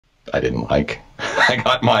I didn't like. I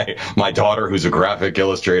got my daughter, who's a graphic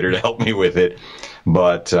illustrator, to help me with it.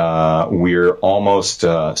 But we're almost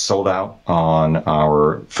sold out on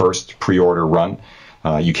our first pre-order run.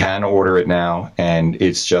 You can order it now, and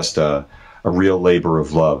it's just a real labor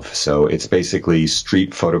of love. So it's basically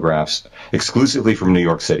street photographs exclusively from New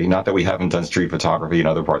York City. Not that we haven't done street photography in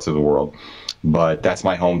other parts of the world, but that's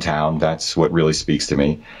my hometown. That's what really speaks to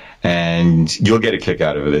me. And you'll get a kick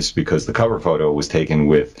out of this because the cover photo was taken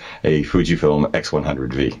with a Fujifilm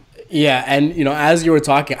X100V. Yeah, and as you were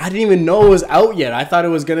talking, I didn't even know it was out yet. I thought it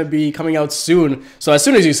was going to be coming out soon. So as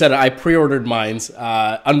soon as you said it, I pre-ordered mine,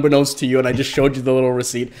 unbeknownst to you, and I just showed you the little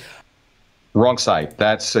receipt. Wrong site.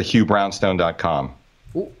 That's HughBrownstone.com.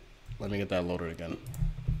 Ooh, let me get that loaded again.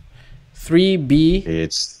 3B.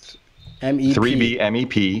 It's MEP.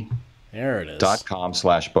 3BMEP. There it is.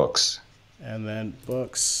 .com/books. And then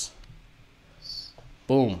books.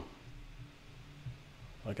 Boom.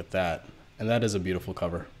 Look at that. And that is a beautiful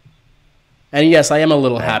cover. And yes, I am a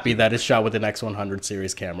little happy that it's shot with an X100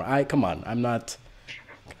 series camera. Come on, I'm not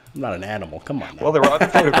an animal. Come on now. Well, there were other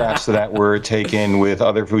photographs that were taken with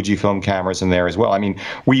other Fujifilm cameras in there as well. I mean,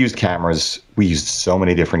 we used so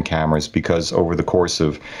many different cameras because over the course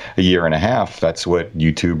of a year and a half, that's what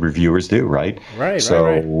YouTube reviewers do, right? Right.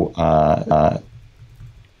 So, a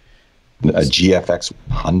GFX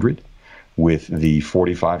 100 with the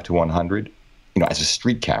 45 to 100, as a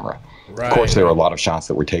street camera. Right. Of course, there are a lot of shots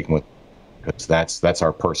that were taken with, because that's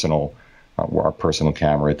our personal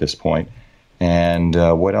camera at this point. And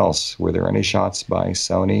what else? Were there any shots by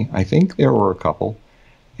Sony? I think there were a couple.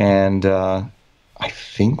 And I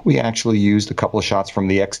think we actually used a couple of shots from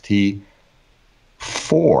the XT4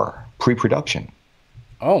 pre-production.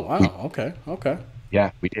 Oh, wow. Okay.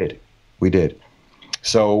 Yeah, we did.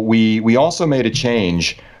 So we also made a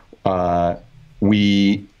change.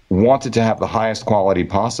 We wanted to have the highest quality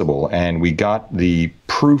possible, and we got the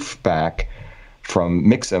proof back from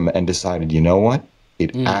Mixam and decided, you know what?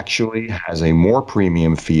 It actually has a more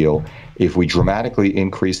premium feel if we dramatically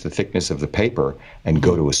increase the thickness of the paper and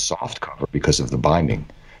go to a soft cover because of the binding.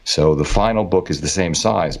 So the final book is the same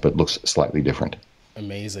size, but looks slightly different.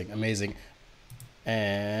 Amazing.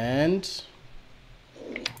 And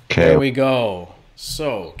okay. There we go.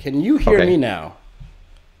 So, can you hear me now?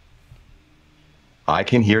 I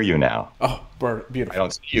can hear you now. Oh, beautiful. I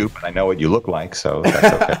don't see you, but I know what you look like, so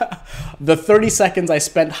that's okay. The 30 seconds I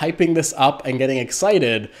spent hyping this up and getting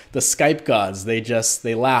excited, the Skype gods, they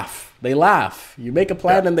laugh. They laugh. You make a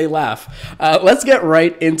plan and they laugh. Let's get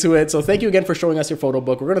right into it. So thank you again for showing us your photo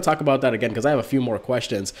book. We're going to talk about that again because I have a few more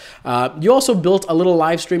questions. You also built a little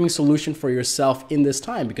live streaming solution for yourself in this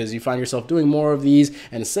time because you found yourself doing more of these.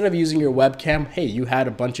 And instead of using your webcam, hey, you had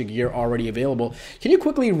a bunch of gear already available. Can you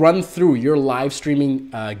quickly run through your live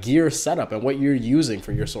streaming gear setup and what you're using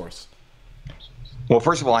for your source? Well,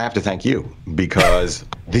 first of all, I have to thank you because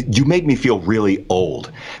you made me feel really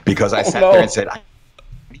old because I sat there and said, I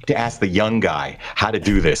need to ask the young guy how to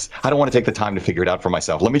do this. I don't want to take the time to figure it out for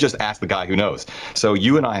myself. Let me just ask the guy who knows. So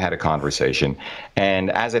you and I had a conversation,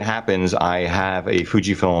 and as it happens, I have a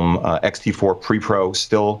Fujifilm X-T4 Pre-Pro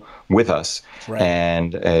still with us,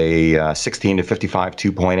 and a 16 to 55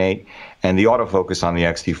 2.8, and the autofocus on the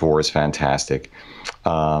X-T4 is fantastic.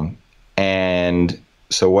 And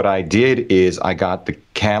so what I did is I got the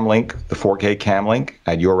cam link, the 4K cam link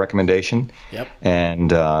at your recommendation. Yep.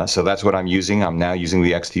 And so that's what I'm using. I'm now using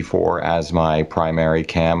the X-T4 as my primary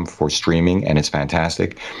cam for streaming, and it's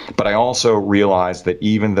fantastic. But I also realized that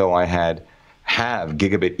even though I have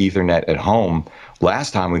gigabit Ethernet at home,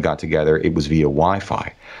 last time we got together, it was via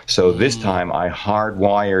Wi-Fi. So this time I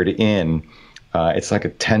hardwired in, it's like a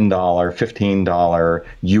 $10, $15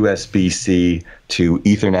 USB-C to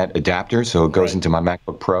Ethernet adapter, so it goes into my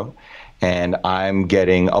MacBook Pro, and I'm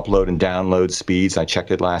getting upload and download speeds. I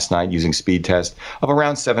checked it last night using speed test of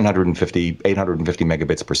around 750, 850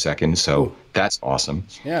 megabits per second, so that's awesome.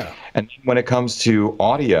 Yeah. And when it comes to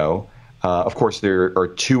audio, of course, there are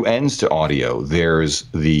two ends to audio. There's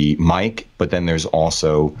the mic, but then there's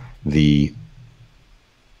also the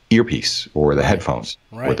earpiece or the headphones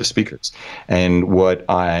or the speakers. And what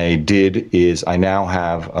I did is I now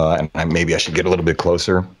have, and maybe I should get a little bit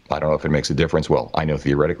closer. I don't know if it makes a difference. Well, I know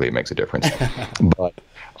theoretically it makes a difference. But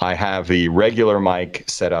I have the regular mic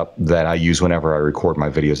set up that I use whenever I record my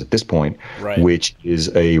videos at this point, which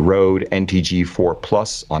is a Rode NTG4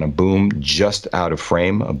 Plus on a boom just out of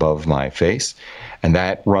frame above my face. And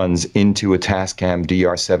that runs into a Tascam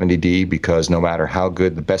DR70D because no matter how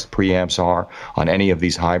good the best preamps are on any of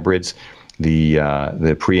these hybrids, the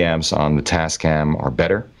preamps on the Tascam are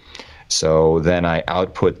better. So then I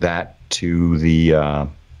output that to the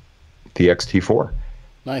X-T4,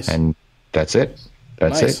 Nice. and that's it.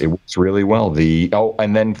 That's it. Nice. It works really well.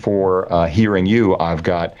 And then for hearing you, I've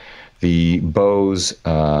got the Bose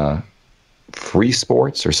Free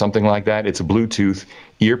Sports or something like that. It's a Bluetooth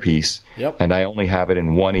earpiece, Yep. and I only have it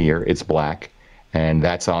in one ear. It's black, and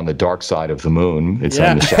that's on the dark side of the moon. It's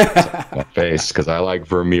Yeah. on the shadow side of my face because I like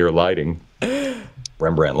Vermeer lighting,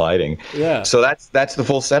 Rembrandt lighting. Yeah. So that's the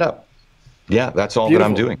full setup. Yeah, that's all that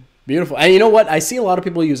I'm Beautiful. doing. Beautiful. And you know what? I see a lot of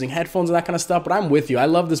people using headphones and that kind of stuff, but I'm with you. I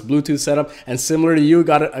love this Bluetooth setup. And similar to you,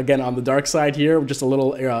 got it again on the dark side here, just a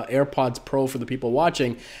little AirPods Pro for the people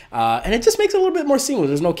watching. And it just makes it a little bit more seamless.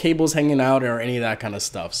 There's no cables hanging out or any of that kind of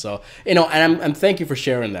stuff. So, and I'm thank you for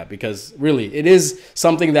sharing that, because really it is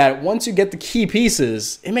something that once you get the key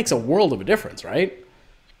pieces, it makes a world of a difference, right?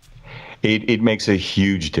 It makes a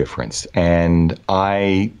huge difference. And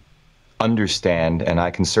I understand, and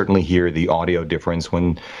I can certainly hear the audio difference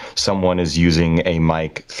when someone is using a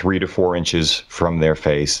mic 3 to 4 inches from their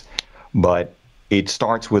face. But it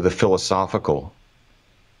starts with a philosophical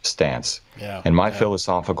stance. Yeah. And my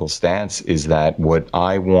philosophical stance is that what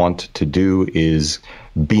I want to do is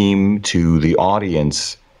beam to the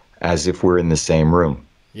audience as if we're in the same room.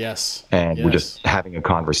 Yes. And we're just having a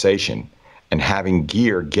conversation. And having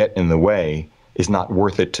gear get in the way is not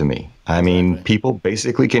worth it to me. I mean, people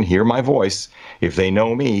basically can hear my voice. If they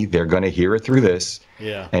know me, they're going to hear it through this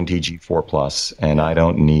NTG 4 Plus, and I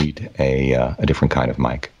don't need a different kind of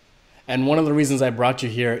mic. And one of the reasons I brought you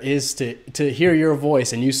here is to hear your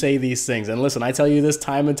voice and you say these things. And listen, I tell you this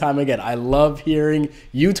time and time again, I love hearing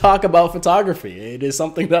you talk about photography. It is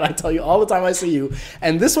something that I tell you all the time I see you.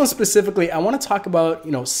 And this one specifically, I want to talk about,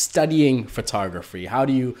 studying photography. How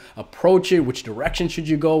do you approach it? Which direction should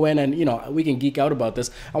you go in? And, we can geek out about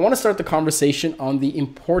this. I want to start the conversation on the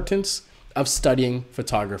importance of studying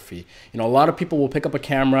photography. A lot of people will pick up a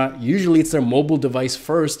camera. Usually it's their mobile device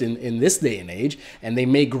first in this day and age, and they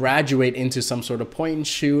may graduate into some sort of point and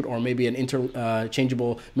shoot or maybe an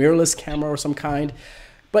interchangeable mirrorless camera or some kind.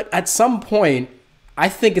 But at some point, I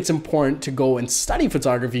think it's important to go and study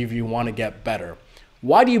photography if you want to get better.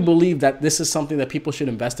 Why do you believe that this is something that people should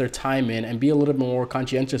invest their time in and be a little bit more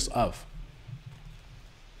conscientious of?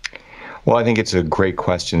 Well, I think it's a great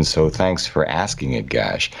question, so thanks for asking it,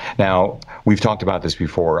 Gash. Now, we've talked about this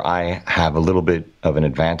before. I have a little bit of an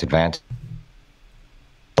advantage.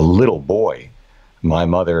 A little boy, my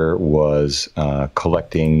mother was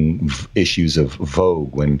collecting issues of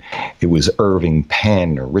Vogue when it was Irving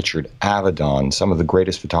Penn or Richard Avedon, some of the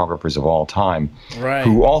greatest photographers of all time,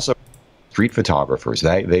 who also street photographers.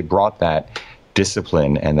 They brought that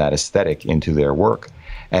discipline and that aesthetic into their work.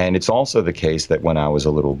 And it's also the case that when I was a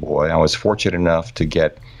little boy, I was fortunate enough to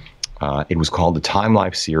get, it was called the Time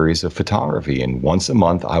Life series of photography. And once a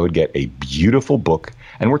month, I would get a beautiful book.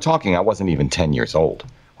 And we're talking, I wasn't even 10 years old.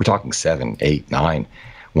 We're talking 7, 8, 9.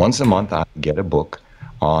 Once a month, I would get a book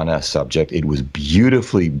on a subject. It was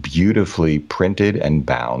beautifully, beautifully printed and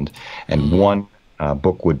bound. And one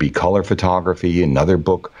book would be color photography. Another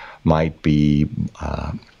book might be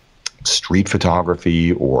street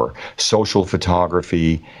photography or social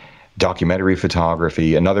photography, documentary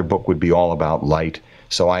photography. Another book would be all about light.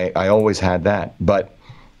 So I always had that. But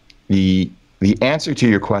the answer to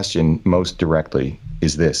your question most directly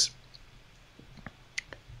is this.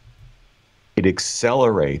 It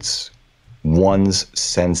accelerates one's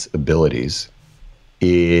sensibilities.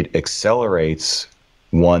 It accelerates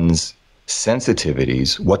one's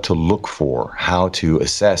sensitivities, what to look for, how to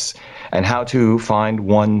assess, and how to find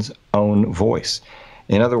one's own voice.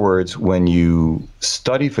 In other words, when you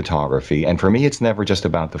study photography, and for me, it's never just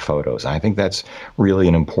about the photos. I think that's really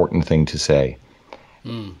an important thing to say.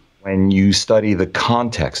 When you study the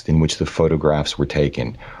context in which the photographs were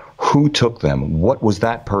taken, who took them, what was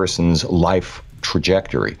that person's life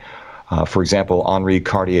trajectory? For example, Henri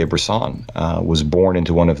Cartier-Bresson was born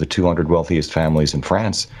into one of the 200 wealthiest families in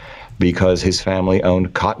France because his family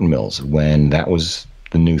owned cotton mills when that was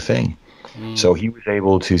the new thing. So he was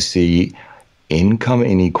able to see income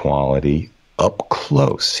inequality up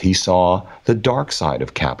close. He saw the dark side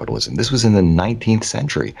of capitalism. This was in the 19th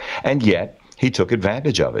century, and yet he took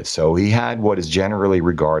advantage of it. So he had what is generally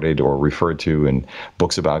regarded or referred to in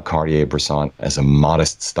books about Cartier-Bresson as a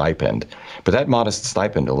modest stipend. But that modest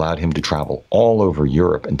stipend allowed him to travel all over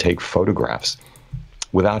Europe and take photographs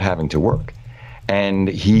without having to work. And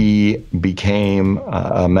he became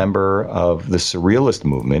a member of the Surrealist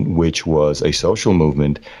movement, which was a social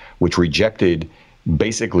movement which rejected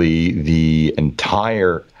basically the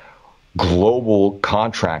entire global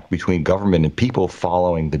contract between government and people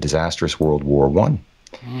following the disastrous World War I.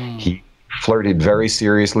 He flirted very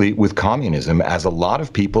seriously with communism, as a lot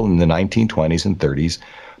of people in the 1920s and 30s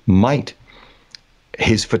might.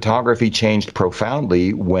 His photography changed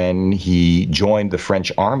profoundly when he joined the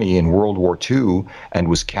French army in World War II and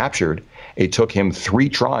was captured. It took him 3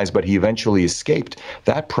 tries, but he eventually escaped.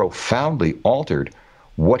 That profoundly altered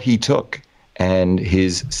what he took and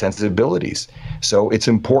his sensibilities. So it's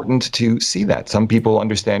important to see that. Some people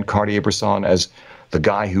understand Cartier-Bresson as the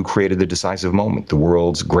guy who created the decisive moment, the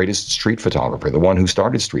world's greatest street photographer, the one who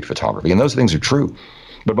started street photography. And those things are true.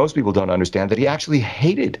 But most people don't understand that he actually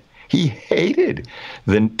hated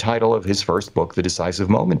the title of his first book, The Decisive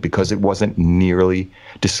Moment, because it wasn't nearly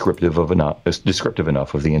descriptive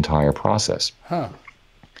enough of the entire process. Huh.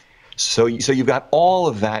 So you've got all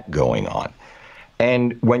of that going on.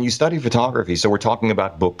 And when you study photography, so we're talking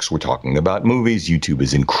about books, we're talking about movies. YouTube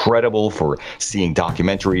is incredible for seeing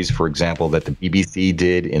documentaries, for example, that the BBC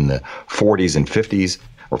did in the 40s and 50s,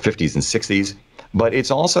 or 50s and 60s. But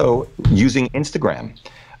it's also using Instagram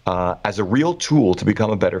as a real tool to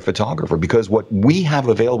become a better photographer, because what we have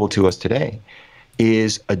available to us today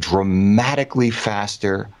is a dramatically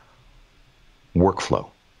faster workflow.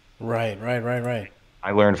 Right.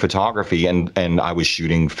 I learned photography, and I was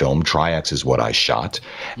shooting film. Tri-X is what I shot,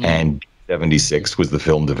 and 76 was the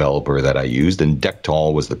film developer that I used, and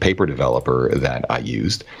Dectal was the paper developer that I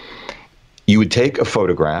used. You would take a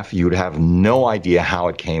photograph, you would have no idea how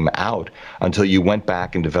it came out until you went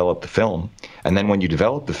back and developed the film. And then when you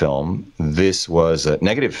developed the film, this was a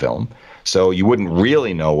negative film, so you wouldn't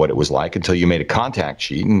really know what it was like until you made a contact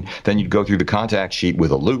sheet, and then you'd go through the contact sheet with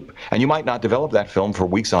a loop, and you might not develop that film for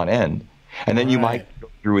weeks on end. And then you might go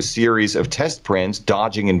through a series of test prints,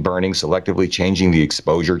 dodging and burning, selectively changing the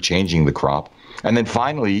exposure, changing the crop. And then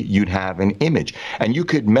finally, you'd have an image. And you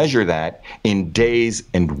could measure that in days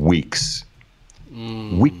and weeks.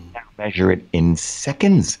 We now measure it in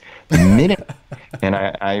seconds, minutes. And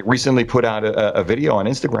I recently put out a video on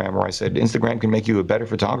Instagram where I said Instagram can make you a better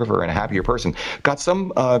photographer and a happier person. Got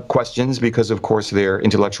some questions because, of course, their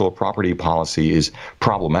intellectual property policy is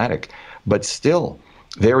problematic. But still,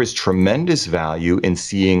 there is tremendous value in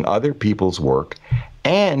seeing other people's work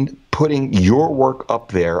and putting your work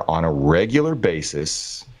up there on a regular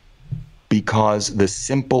basis, because the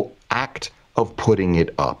simple act of putting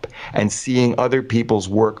it up and seeing other people's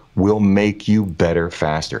work will make you better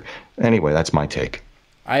faster. Anyway, that's my take.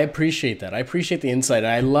 I appreciate that. I appreciate the insight.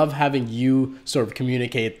 And I love having you sort of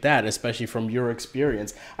communicate that, especially from your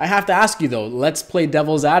experience. I have to ask you, though, let's play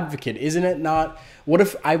devil's advocate. Isn't it not, what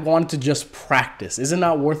if I wanted to just practice? Is it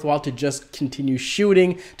not worthwhile to just continue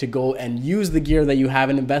shooting, to go and use the gear that you have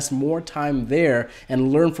and invest more time there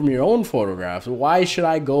and learn from your own photographs? Why should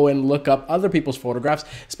I go and look up other people's photographs,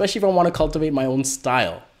 especially if I want to cultivate my own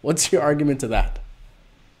style? What's your argument to that?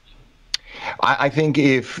 I think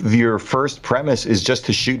if your first premise is just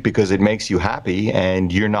to shoot because it makes you happy,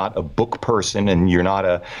 and you're not a book person, and you're not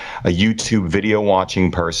a YouTube video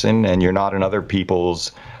watching person, and you're not an other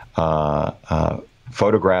people's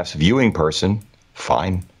photographs viewing person,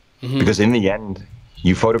 fine. Because in the end,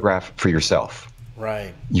 you photograph for yourself.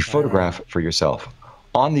 Right. You photograph for yourself.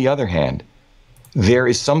 On the other hand, there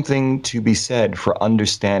is something to be said for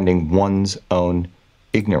understanding one's own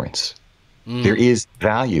ignorance. There is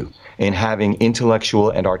value in having intellectual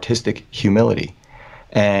and artistic humility.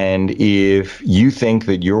 And if you think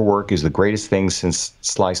that your work is the greatest thing since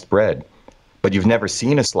sliced bread, but you've never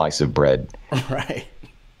seen a slice of bread, right,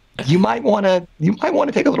 you might want to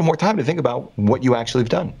take a little more time to think about what you actually have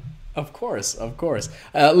done. Of course, of course.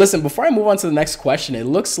 Listen, before I move on to the next question, it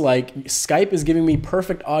looks like Skype is giving me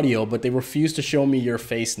perfect audio, but they refuse to show me your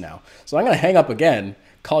face now. So I'm going to hang up again,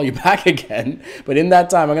 call you back again. But in that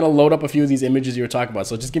time, I'm going to load up a few of these images you were talking about.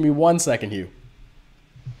 So just give me 1 second, Hugh.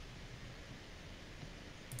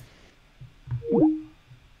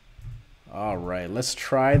 All right, let's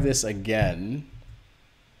try this again.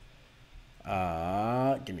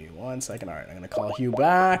 Give me 1 second. All right, I'm going to call Hugh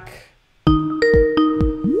back.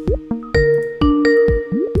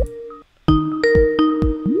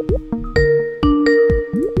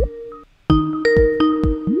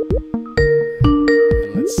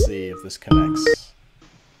 Connects.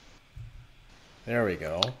 There we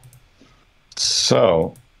go.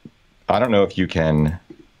 So, I don't know if you can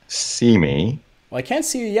see me. Well, I can't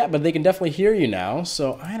see you yet, but they can definitely hear you now.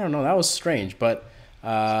 So, I don't know. That was strange, but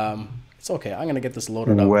it's okay. I'm going to get this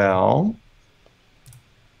loaded up. Well,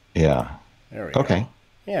 yeah. There we go. Okay.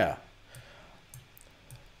 Yeah.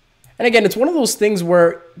 And again, it's one of those things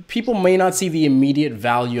where people may not see the immediate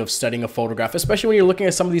value of studying a photograph, especially when you're looking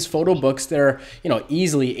at some of these photo books. They're,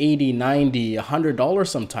 easily $80, $90, $100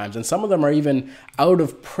 sometimes. And some of them are even out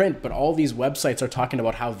of print, but all these websites are talking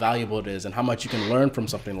about how valuable it is and how much you can learn from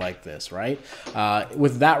something like this, right?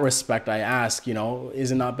 With that respect, I ask,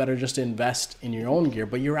 is it not better just to invest in your own gear?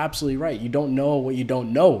 But you're absolutely right. You don't know what you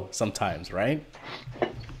don't know sometimes, right?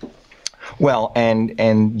 Well,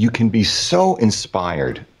 and you can be so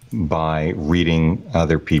inspired by reading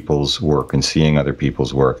other people's work and seeing other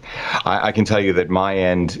people's work. I can tell you that my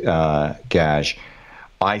end, Gaj,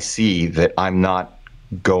 I see that I'm not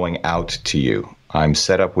going out to you. I'm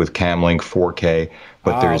set up with Camlink 4K,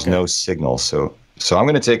 but there's no signal. So I'm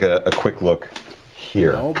going to take a quick look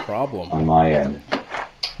here. No problem. On my end.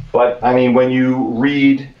 But, I mean, when you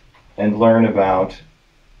read and learn about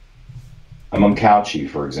Munchausen,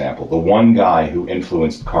 for example, the one guy who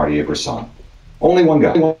influenced Cartier-Bresson. Only one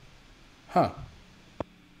guy. Huh.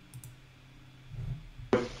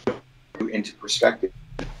 Into perspective.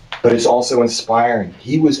 But it's also inspiring.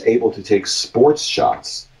 He was able to take sports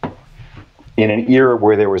shots in an era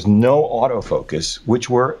where there was no autofocus, which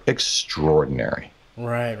were extraordinary.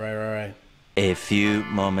 Right. A few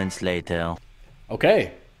moments later.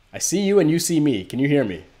 Okay. I see you and you see me. Can you hear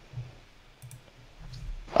me?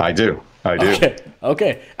 I do.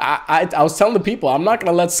 Okay. I was telling the people, I'm not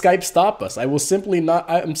going to let Skype stop us. I'm simply not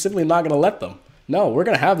going to let them. No, we're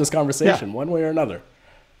going to have this conversation one way or another.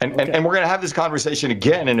 And we're going to have this conversation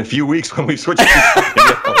again in a few weeks when we switch to something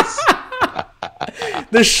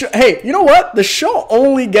else. Hey, you know what? The show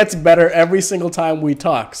only gets better every single time we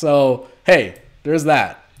talk. So, hey, there's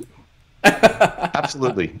that.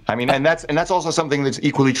 Absolutely. I mean, and that's also something that's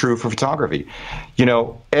equally true for photography.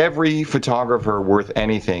 Every photographer worth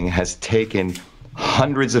anything has taken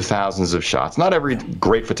hundreds of thousands of shots. Not every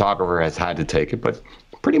great photographer has had to take it, but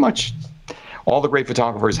pretty much all the great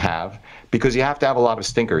photographers have, because you have to have a lot of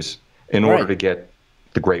stinkers in order to get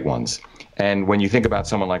the great ones. And when you think about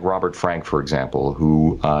someone like Robert Frank, for example,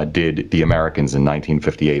 who did The Americans in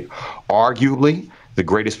 1958, arguably the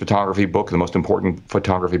greatest photography book, the most important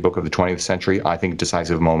photography book of the 20th century. I think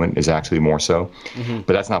Decisive Moment is actually more so.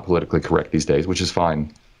 But that's not politically correct these days, which is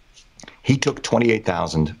fine. He took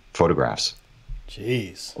 28,000 photographs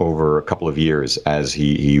over a couple of years as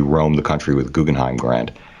he roamed the country with Guggenheim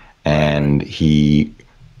Grant. And he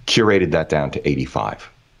curated that down to 85.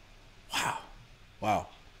 Wow.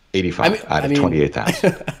 85 out of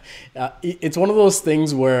 28,000. It's one of those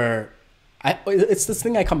things where it's this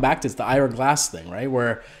thing I come back to. It's the Ira Glass thing, right?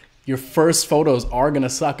 Where your first photos are going to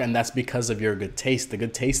suck, and that's because of your good taste, the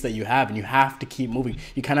good taste that you have, and you have to keep moving.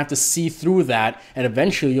 You kind of have to see through that, and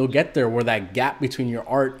eventually you'll get there where that gap between your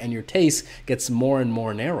art and your taste gets more and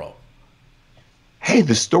more narrow. Hey,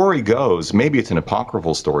 the story goes, maybe it's an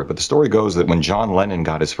apocryphal story, but the story goes that when John Lennon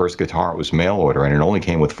got his first guitar, it was mail order, and it only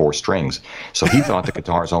came with 4 strings. So he thought the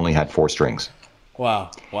guitars only had 4 strings.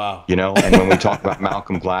 Wow. And when we talk about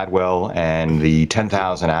Malcolm Gladwell and the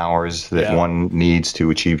 10,000 hours that one needs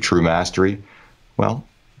to achieve true mastery, well,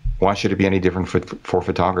 why should it be any different for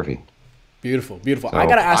photography? Beautiful. So So I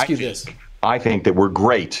got to ask you this. I think that we're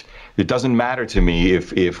great. It doesn't matter to me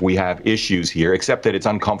if we have issues here, except that it's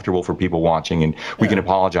uncomfortable for people watching, and we can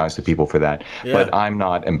apologize to people for that. But I'm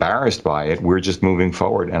not embarrassed by it. We're just moving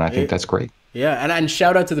forward, and I think that's great. Yeah, and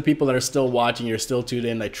shout out to the people that are still watching. You're still tuned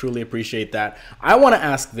in. I truly appreciate that. I want to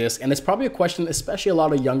ask this, and it's probably a question especially a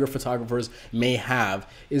lot of younger photographers may have,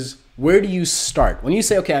 is where do you start? When you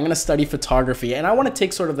say, okay, I'm going to study photography, and I want to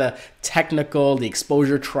take sort of the technical, the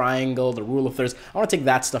exposure triangle, the rule of thirds, I want to take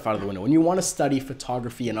that stuff out of the window. When you want to study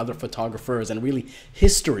photography and other photographers and really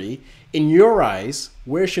history, in your eyes,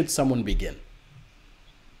 where should someone begin?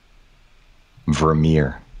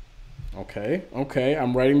 Vermeer. Okay.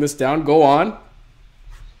 I'm writing this down. Go on.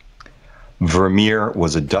 Vermeer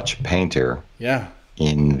was a Dutch painter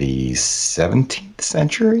in the 17th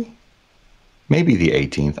century, maybe the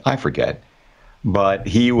 18th, I forget. But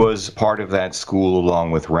he was part of that school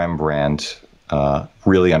along with Rembrandt,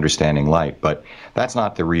 really understanding light. But that's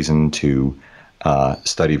not the reason to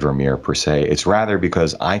study Vermeer per se. It's rather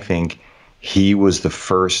because I think he was the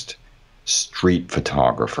first street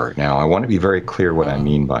photographer. Now, I want to be very clear what I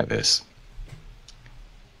mean by this.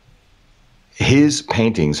 His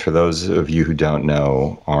paintings, for those of you who don't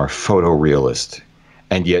know, are photorealist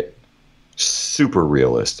and yet super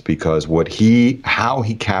realist, because how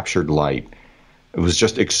he captured light, it was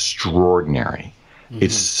just extraordinary.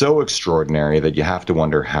 It's so extraordinary that you have to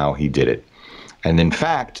wonder how he did it. And in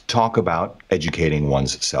fact, talk about educating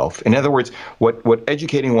one's self. In other words, what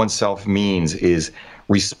educating oneself means is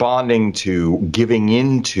responding to, giving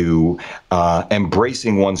into,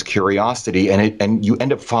 embracing one's curiosity, and you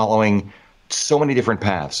end up following so many different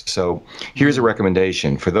paths. So here's a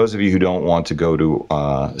recommendation for those of you who don't want to go to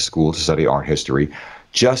school to study art history.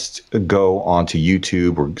 Just go onto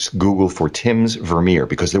YouTube or Google for Tim's Vermeer,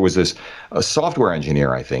 because there was this a software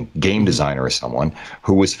engineer, I think, game designer or someone,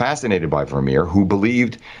 who was fascinated by Vermeer, who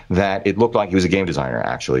believed that it looked like he was a game designer,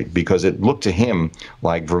 actually, because it looked to him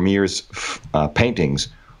like Vermeer's paintings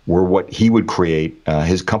were what he would create,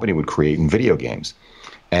 his company would create in video games.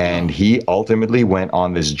 And he ultimately went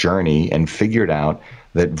on this journey and figured out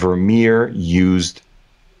that Vermeer used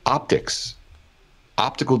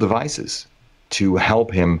optical devices to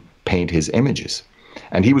help him paint his images.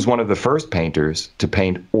 And he was one of the first painters to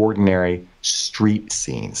paint ordinary street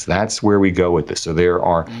scenes. That's where we go with this. So there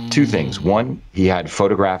are two things. One, he had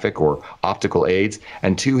photographic or optical aids,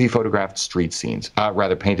 and two, he photographed street scenes,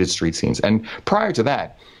 painted street scenes. And prior to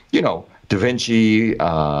that, you know, Da Vinci,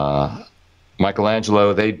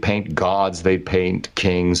 Michelangelo, they'd paint gods, they'd paint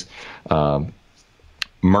kings,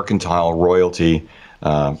 mercantile royalty.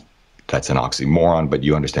 That's an oxymoron, but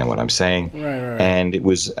you understand what I'm saying. Right. And it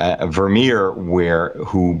was Vermeer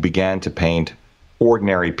who began to paint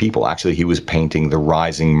ordinary people. Actually, he was painting the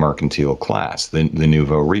rising mercantile class, the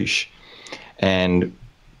nouveau riche. And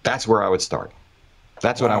that's where I would start.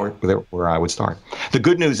 That's where I would start. The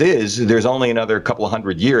good news is there's only another couple of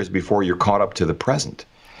hundred years before you're caught up to the present.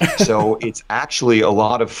 So it's actually a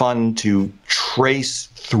lot of fun to trace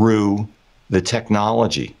through the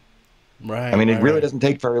technology. Right. I mean, it really doesn't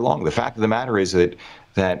take very long. The fact of the matter is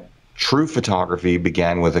that true photography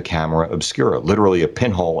began with a camera obscura, literally a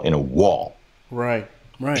pinhole in a wall. Right.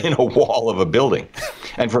 In a wall of a building.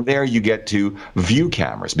 And from there you get to view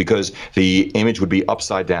cameras, because the image would be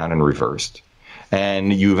upside down and reversed.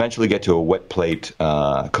 And you eventually get to a wet plate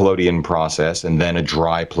collodion process, and then a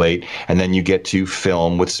dry plate, and then you get to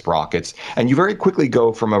film with sprockets. And you very quickly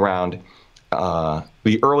go from around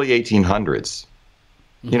the early 1800s.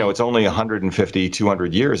 You know, it's only 150,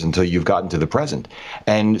 200 years until you've gotten to the present.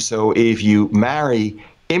 And so if you marry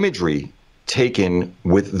imagery taken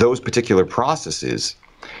with those particular processes,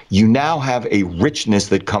 you now have a richness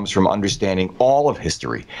that comes from understanding all of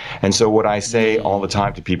history. And so what I say all the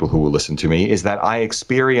time to people who will listen to me is that I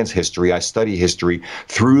experience history, I study history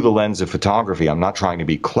through the lens of photography. I'm not trying to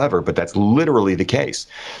be clever, but that's literally the case.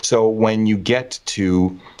 So when you get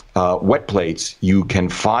to wet plates, you can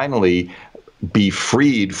finally be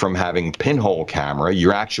freed from having pinhole camera.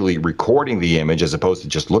 You're actually recording the image as opposed to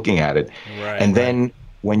just looking at it. And then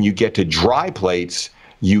when you get to dry plates,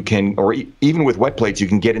 you can, or even with wet plates, you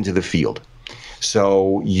can get into the field.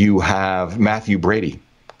 So you have Matthew Brady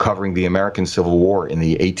covering the American Civil War in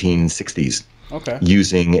the 1860s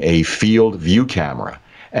using a field view camera.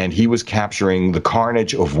 And he was capturing the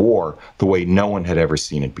carnage of war the way no one had ever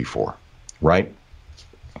seen it before, right?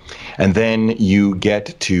 And then you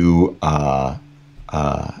get to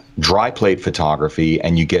dry plate photography,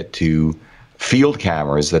 and you get to field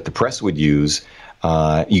cameras that the press would use.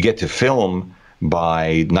 You get to film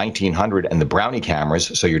by 1900 and the Brownie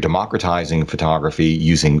cameras. So you're democratizing photography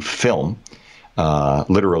using film,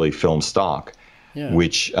 literally film stock,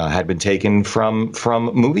 which had been taken from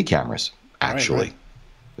movie cameras, actually.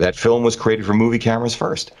 That film was created for movie cameras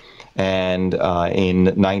first. And in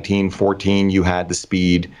 1914, you had the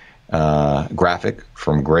speed graphic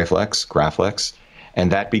from Graflex, and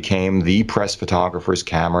that became the press photographer's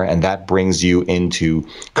camera, and that brings you into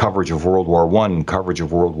coverage of World War I, coverage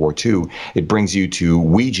of World War II. It brings you to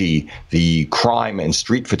Ouija, the crime and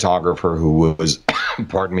street photographer who was,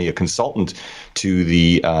 pardon me, a consultant to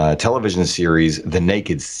the television series The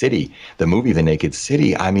Naked City, the movie The Naked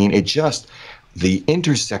City. I mean, it just... the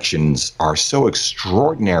intersections are so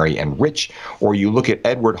extraordinary and rich. Or you look at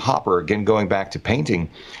Edward Hopper, again going back to painting,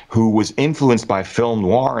 who was influenced by film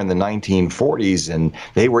noir in the 1940s, and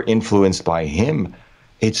they were influenced by him.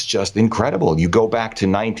 It's just incredible. You go back to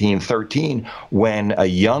 1913 when a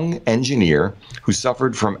young engineer who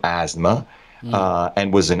suffered from asthma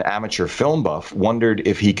and was an amateur film buff wondered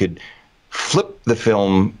if he could flip the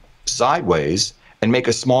film sideways and make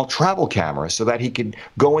a small travel camera so that he could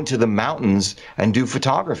go into the mountains and do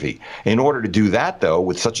photography. In order to do that, though,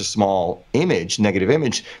 with such a small image, negative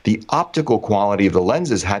image, the optical quality of the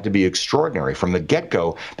lenses had to be extraordinary. From the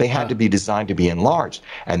get-go, they had to be designed to be enlarged.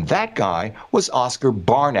 And that guy was Oscar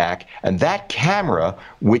Barnack, and that camera,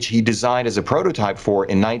 which he designed as a prototype for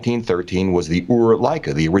in 1913, was the Ur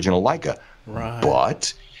Leica, the original Leica.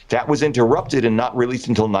 But that was interrupted and not released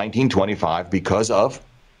until 1925 because of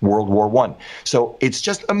World War I. So it's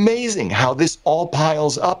just amazing how this all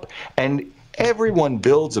piles up. And Everyone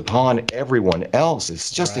builds upon everyone else.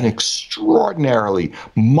 It's just an extraordinarily,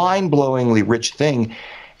 mind-blowingly rich thing.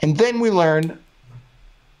 And then we learn,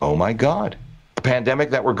 oh my God, the pandemic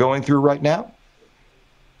that we're going through right now?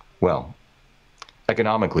 Well,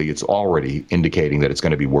 economically, it's already indicating that it's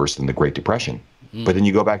going to be worse than the Great Depression. But then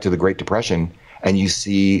you go back to the Great Depression and you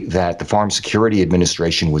see that the Farm Security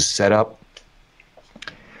Administration was set up,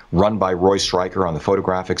 run by Roy Stryker on the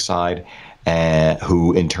photographic side,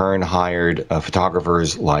 who in turn hired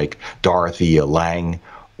photographers like Dorothea Lange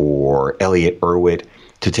or Elliot Erwitt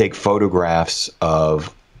to take photographs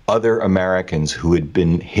of other Americans who had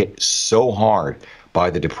been hit so hard by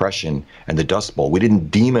the Depression and the Dust Bowl. We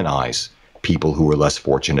didn't demonize people who were less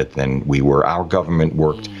fortunate than we were. Our government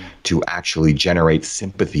worked to actually generate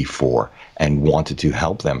sympathy for and wanted to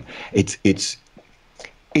help them. It's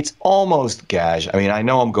almost, Gaj, I mean, I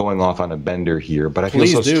know I'm going off on a bender here, but I feel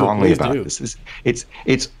so strongly about this.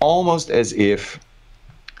 It's almost as if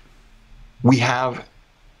we have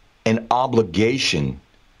an obligation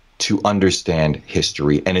to understand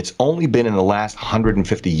history, and it's only been in the last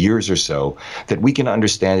 150 years or so that we can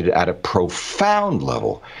understand it at a profound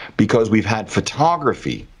level, because we've had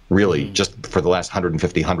photography really just for the last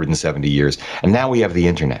 150, 170 years, and now we have the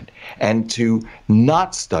internet. And to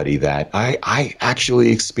not study that, I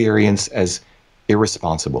actually experience as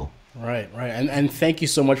irresponsible. Right. And thank you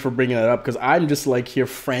so much for bringing that up, because I'm just like here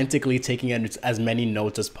frantically taking as many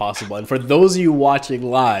notes as possible. And for those of you watching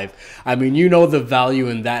live, I mean, you know the value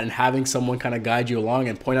in that and having someone kind of guide you along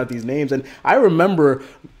and point out these names. And I remember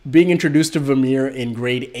being introduced to Vermeer in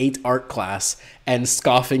grade 8 art class and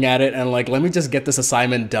scoffing at it and like, let me just get this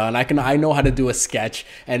assignment done. I know how to do a sketch.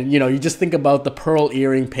 And, you know, you just think about the pearl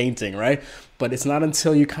earring painting, right? But it's not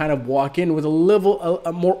until you kind of walk in with a level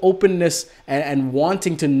of more openness and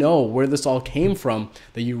wanting to know where this all came from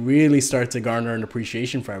that you really start to garner an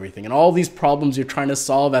appreciation for everything. And all these problems you're trying to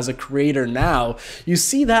solve as a creator now, you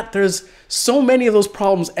see that there's so many of those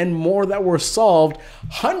problems and more that were solved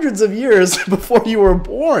hundreds of years before you were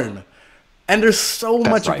born. And there's so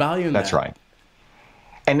much value in that. That's right.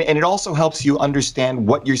 And it also helps you understand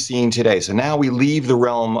what you're seeing today. So now we leave the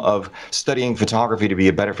realm of studying photography to be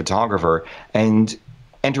a better photographer and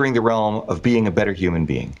entering the realm of being a better human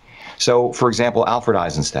being. So, for example, Alfred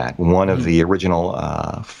Eisenstadt, one of the original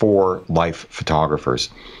 4 life photographers,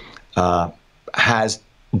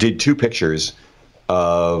 did 2 pictures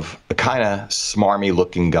of a kind of smarmy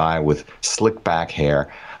looking guy with slick back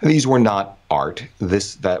hair. These were not art.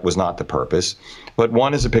 That was not the purpose. But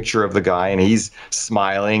one is a picture of the guy, and he's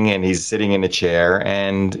smiling, and he's sitting in a chair,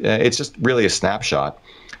 and it's just really a snapshot.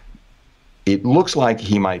 It looks like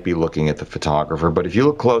he might be looking at the photographer, but if you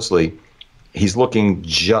look closely, he's looking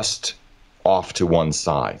just off to one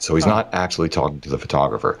side. So he's not actually talking to the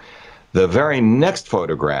photographer. The very next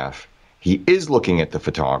photograph, he is looking at the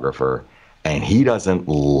photographer, and he doesn't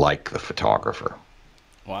like the photographer.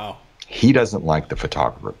 Wow. He doesn't like the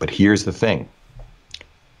photographer. But here's the thing.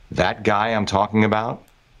 That guy I'm talking about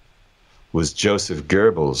was Joseph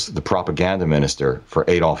Goebbels, the propaganda minister for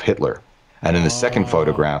Adolf Hitler. And in the second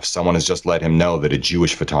photograph, someone has just let him know that a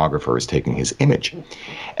Jewish photographer is taking his image.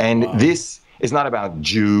 And this is not about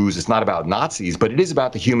Jews, it's not about Nazis, but it is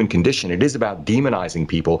about the human condition. It is about demonizing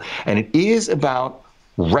people, and it is about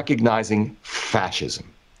recognizing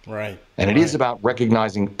fascism. Right. And it is about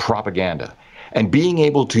recognizing propaganda. And being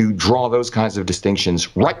able to draw those kinds of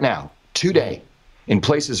distinctions right now, today, in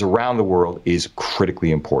places around the world is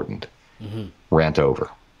critically important. Rant over.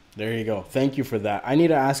 There you go. Thank you for that. I need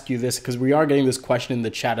to ask you this, because we are getting this question in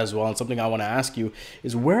the chat as well, and something I want to ask you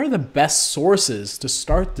is, where are the best sources to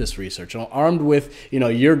start this research? You know, armed with, you know,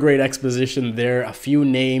 your great exposition there, a few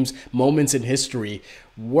names, moments in history,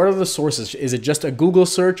 what are the sources? Is it just a Google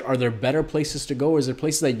search? Are there better places to go? Is there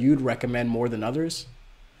places that you'd recommend more than others?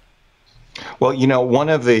 Well, you know, one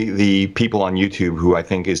of the people on YouTube who I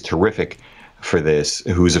think is terrific for this,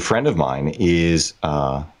 who's a friend of mine, is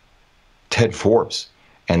Ted Forbes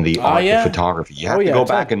and the art of photography. You have to go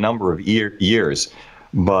back a number of years,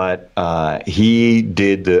 but he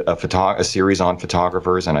did a series on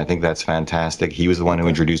photographers, and I think that's fantastic. He was the one who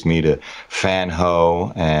introduced me to Fan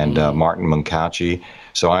Ho and Martin Muncauchi,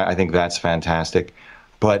 so I think that's fantastic.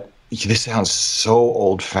 But this sounds so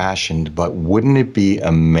old-fashioned, but wouldn't it be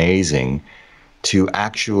amazing to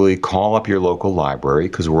actually call up your local library,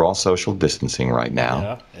 because we're all social distancing right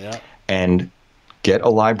now, and get a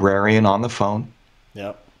librarian on the phone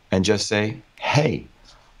and just say, hey,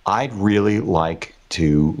 I'd really like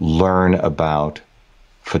to learn about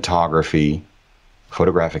photography,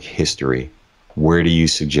 photographic history. Where do you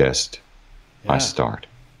suggest I start?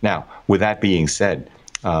 Now, with that being said,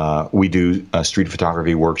 We do street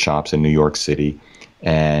photography workshops in New York City,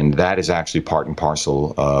 and that is actually part and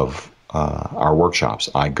parcel of our workshops.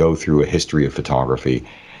 I go through a history of photography,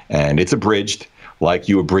 and it's abridged, like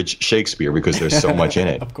you abridge Shakespeare, because there's so much in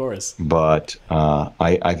it. Of course. But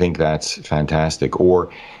I think that's fantastic.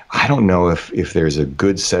 Or I don't know if there's a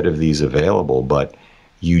good set of these available, but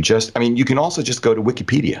you can also just go to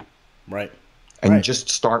Wikipedia. Right. And just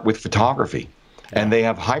start with photography. Yeah. And they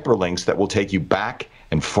have hyperlinks that will take you back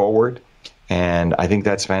and forward. And I think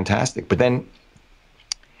that's fantastic. But then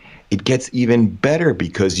it gets even better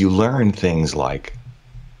because you learn things like,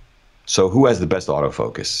 so who has the best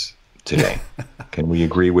autofocus today? Can we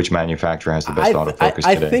agree which manufacturer has the best autofocus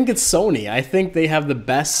today? I think it's Sony. I think they have the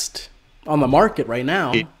best on the market right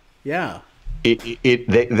now. I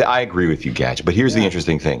agree with you, Gadget. But here's the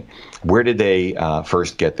interesting thing. Where did they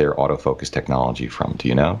first get their autofocus technology from? Do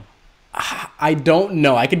you know? I don't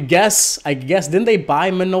know. I could guess. Didn't they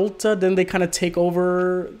buy Minolta? Didn't they kind of take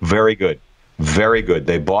over? Very good. Very good.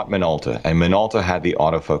 They bought Minolta, and Minolta had the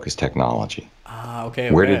autofocus technology.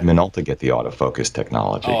 Okay. Where did Minolta get the autofocus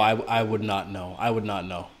technology? Oh, I would not know.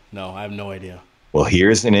 No, I have no idea. Well,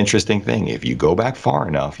 here's an interesting thing. If you go back far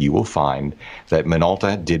enough, you will find that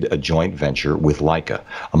Minolta did a joint venture with Leica.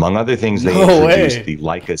 Among other things, they introduced the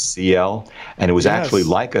Leica CL, and it was actually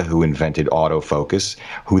Leica who invented autofocus,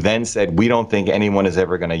 who then said, we don't think anyone is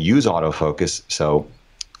ever going to use autofocus, so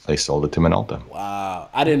they sold it to Minolta. Wow.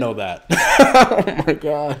 I didn't know that. Oh, my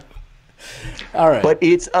God. All right. But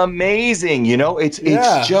it's amazing, it's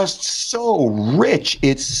just so rich.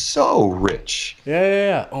 It's so rich.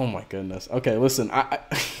 Yeah. Oh my goodness. Okay, listen.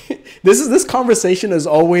 This conversation is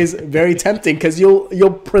always very tempting because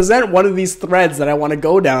you'll present one of these threads that I want to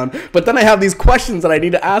go down, but then I have these questions that I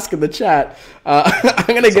need to ask in the chat. I'm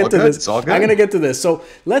gonna get to this. It's all good. I'm gonna get to this. So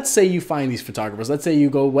let's say you find these photographers. Let's say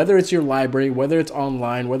you go, whether it's your library, whether it's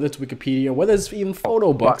online, whether it's Wikipedia, whether it's even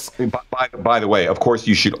photo books. By the way, of course,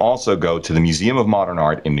 you should also go to the Museum of Modern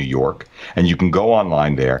Art in New York, and you can go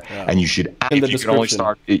online there, and you should. In the if you can only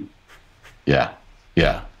start. Yeah.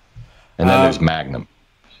 And then there's Magnum.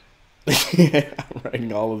 I'm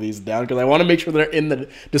writing all of these down because I want to make sure they're in the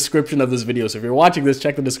description of this video. So if you're watching this,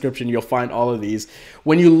 check the description. You'll find all of these.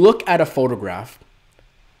 When you look at a photograph,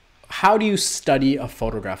 how do you study a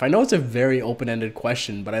photograph? I know it's a very open-ended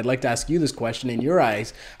question, but I'd like to ask you this question. In your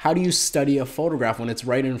eyes, how do you study a photograph when it's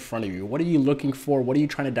right in front of you? What are you looking for? What are you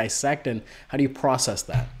trying to dissect? And how do you process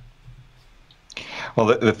that? Well,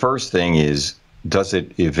 the first thing is, does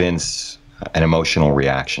it evince an emotional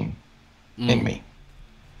reaction in me?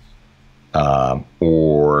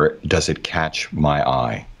 Or does it catch my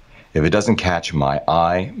eye? If it doesn't catch my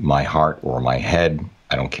eye, my heart, or my head,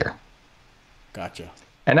 I don't care. Gotcha.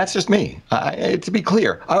 And that's just me. To be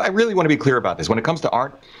clear, I really want to be clear about this. When it comes to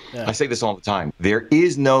art, I say this all the time. There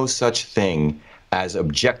is no such thing as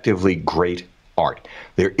objectively great art.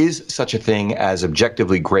 There is such a thing as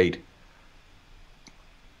objectively great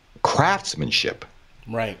craftsmanship.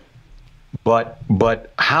 Right. But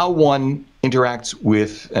how one interacts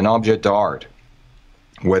with an object of art,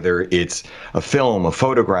 whether it's a film, a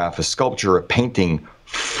photograph, a sculpture, a painting,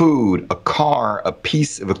 food, a car, a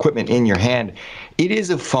piece of equipment in your hand, it is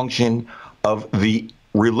a function of the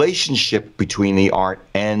relationship between the art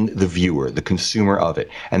and the viewer, the consumer of it.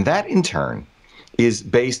 And that, in turn, is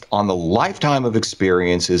based on the lifetime of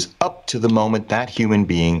experiences up to the moment that human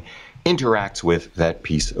being interacts with that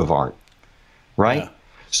piece of art, right? Yeah.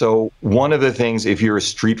 So one of the things, if you're a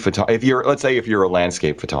street photographer, let's say if you're a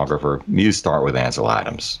landscape photographer, you start with Ansel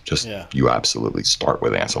Adams. You absolutely start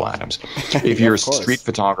with Ansel Adams. If you're a street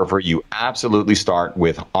photographer, you absolutely start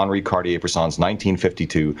with Henri Cartier-Bresson's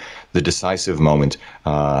 1952, The Decisive Moment,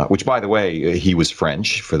 which, by the way, he was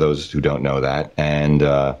French, for those who don't know that. And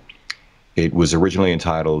it was originally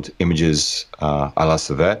entitled Images à la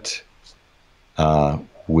Sauvette,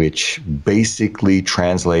 which basically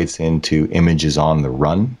translates into Images on the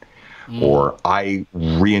Run, or I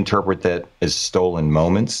reinterpret that as Stolen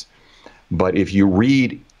Moments. But if you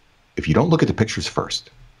don't look at the pictures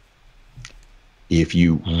first, if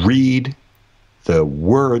you read the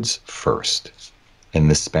words first in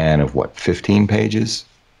the span of, 15 pages,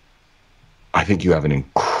 I think you have an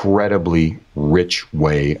incredibly rich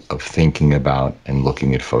way of thinking about and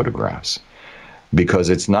looking at photographs. Because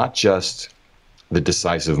it's not just the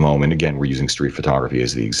decisive moment. Again, we're using street photography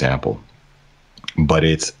as the example, but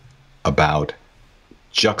it's about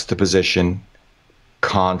juxtaposition,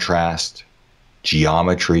 contrast,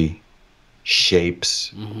 geometry,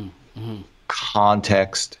 shapes,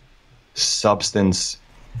 context, substance.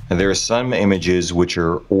 And there are some images which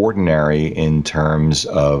are ordinary in terms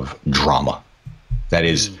of drama. That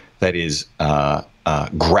is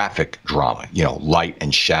graphic drama, light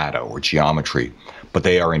and shadow or geometry, but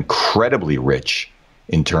they are incredibly rich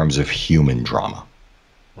in terms of human drama.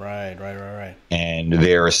 Right. And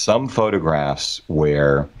there are some photographs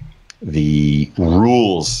where the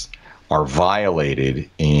rules are violated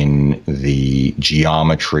in the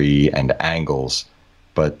geometry and angles,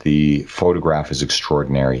 but the photograph is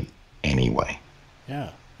extraordinary anyway. Yeah.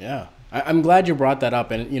 I'm glad you brought that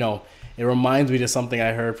up. And, it reminds me of something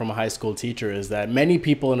I heard from a high school teacher, is that many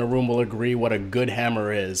people in a room will agree what a good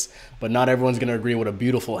hammer is, but not everyone's going to agree what a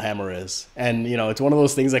beautiful hammer is. And, it's one of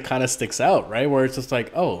those things that kind of sticks out, right? Where it's just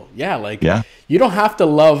like, oh, yeah, you don't have to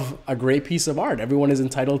love a great piece of art. Everyone is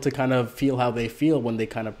entitled to kind of feel how they feel when they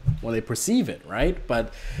perceive it, right?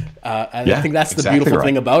 But I think that's the beautiful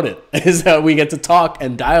thing about it, is that we get to talk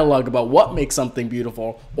and dialogue about what makes something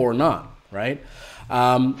beautiful or not, right?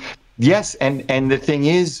 Yes, and the thing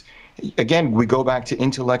is, again, we go back to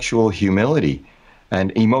intellectual humility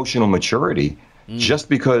and emotional maturity. Just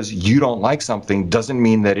because you don't like something doesn't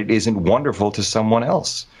mean that it isn't wonderful to someone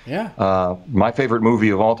else. Yeah. My favorite movie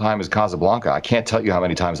of all time is Casablanca. I can't tell you how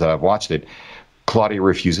many times that I've watched it. Claudia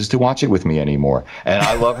refuses to watch it with me anymore. And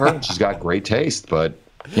I love her. She's got great taste. But,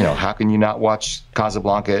 how can you not watch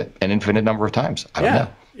Casablanca an infinite number of times? I don't know.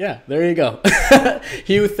 Yeah, there you go.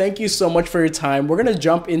 Hugh, thank you so much for your time. We're going to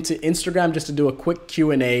jump into Instagram just to do a quick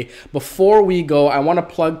Q&A. Before we go, I want to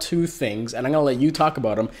plug two things, and I'm going to let you talk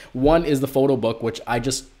about them. One is the photo book, which I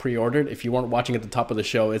just pre-ordered. If you weren't watching at the top of the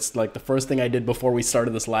show, it's like the first thing I did before we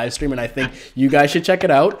started this live stream, and I think you guys should check it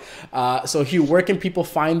out. So Hugh, where can people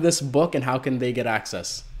find this book, and how can they get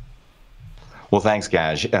access? Well, thanks,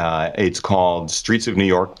 Gaj. It's called Streets of New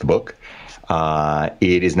York, the book.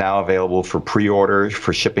 It is now available for pre-order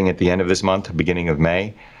for shipping at the end of this month, beginning of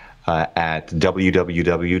May, at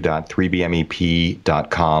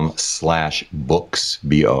www.3bmep.com/books,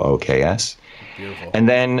 BOOKS. Beautiful. And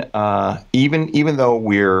then even though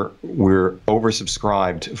we're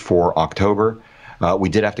oversubscribed for October, we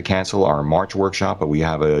did have to cancel our March workshop, but we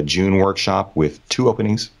have a June workshop with 2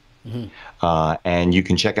 openings. And you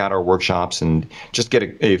can check out our workshops and just get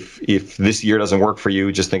if this year doesn't work for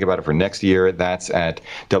you, just think about it for next year. That's at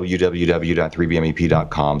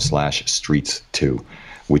www.3bmep.com/streets2,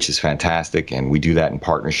 which is fantastic. And we do that in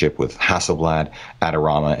partnership with Hasselblad,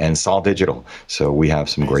 Adorama, and Sol Digital. So we have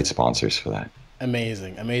some great sponsors for that.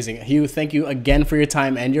 Amazing. Hugh, thank you again for your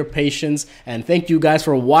time and your patience. And thank you guys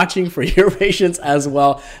for watching, for your patience as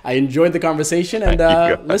well. I enjoyed the conversation. And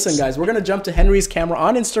listen, guys, we're going to jump to Henry's camera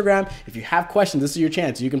on Instagram. If you have questions, this is your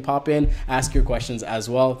chance. You can pop in, ask your questions as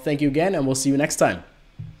well. Thank you again, and we'll see you next time.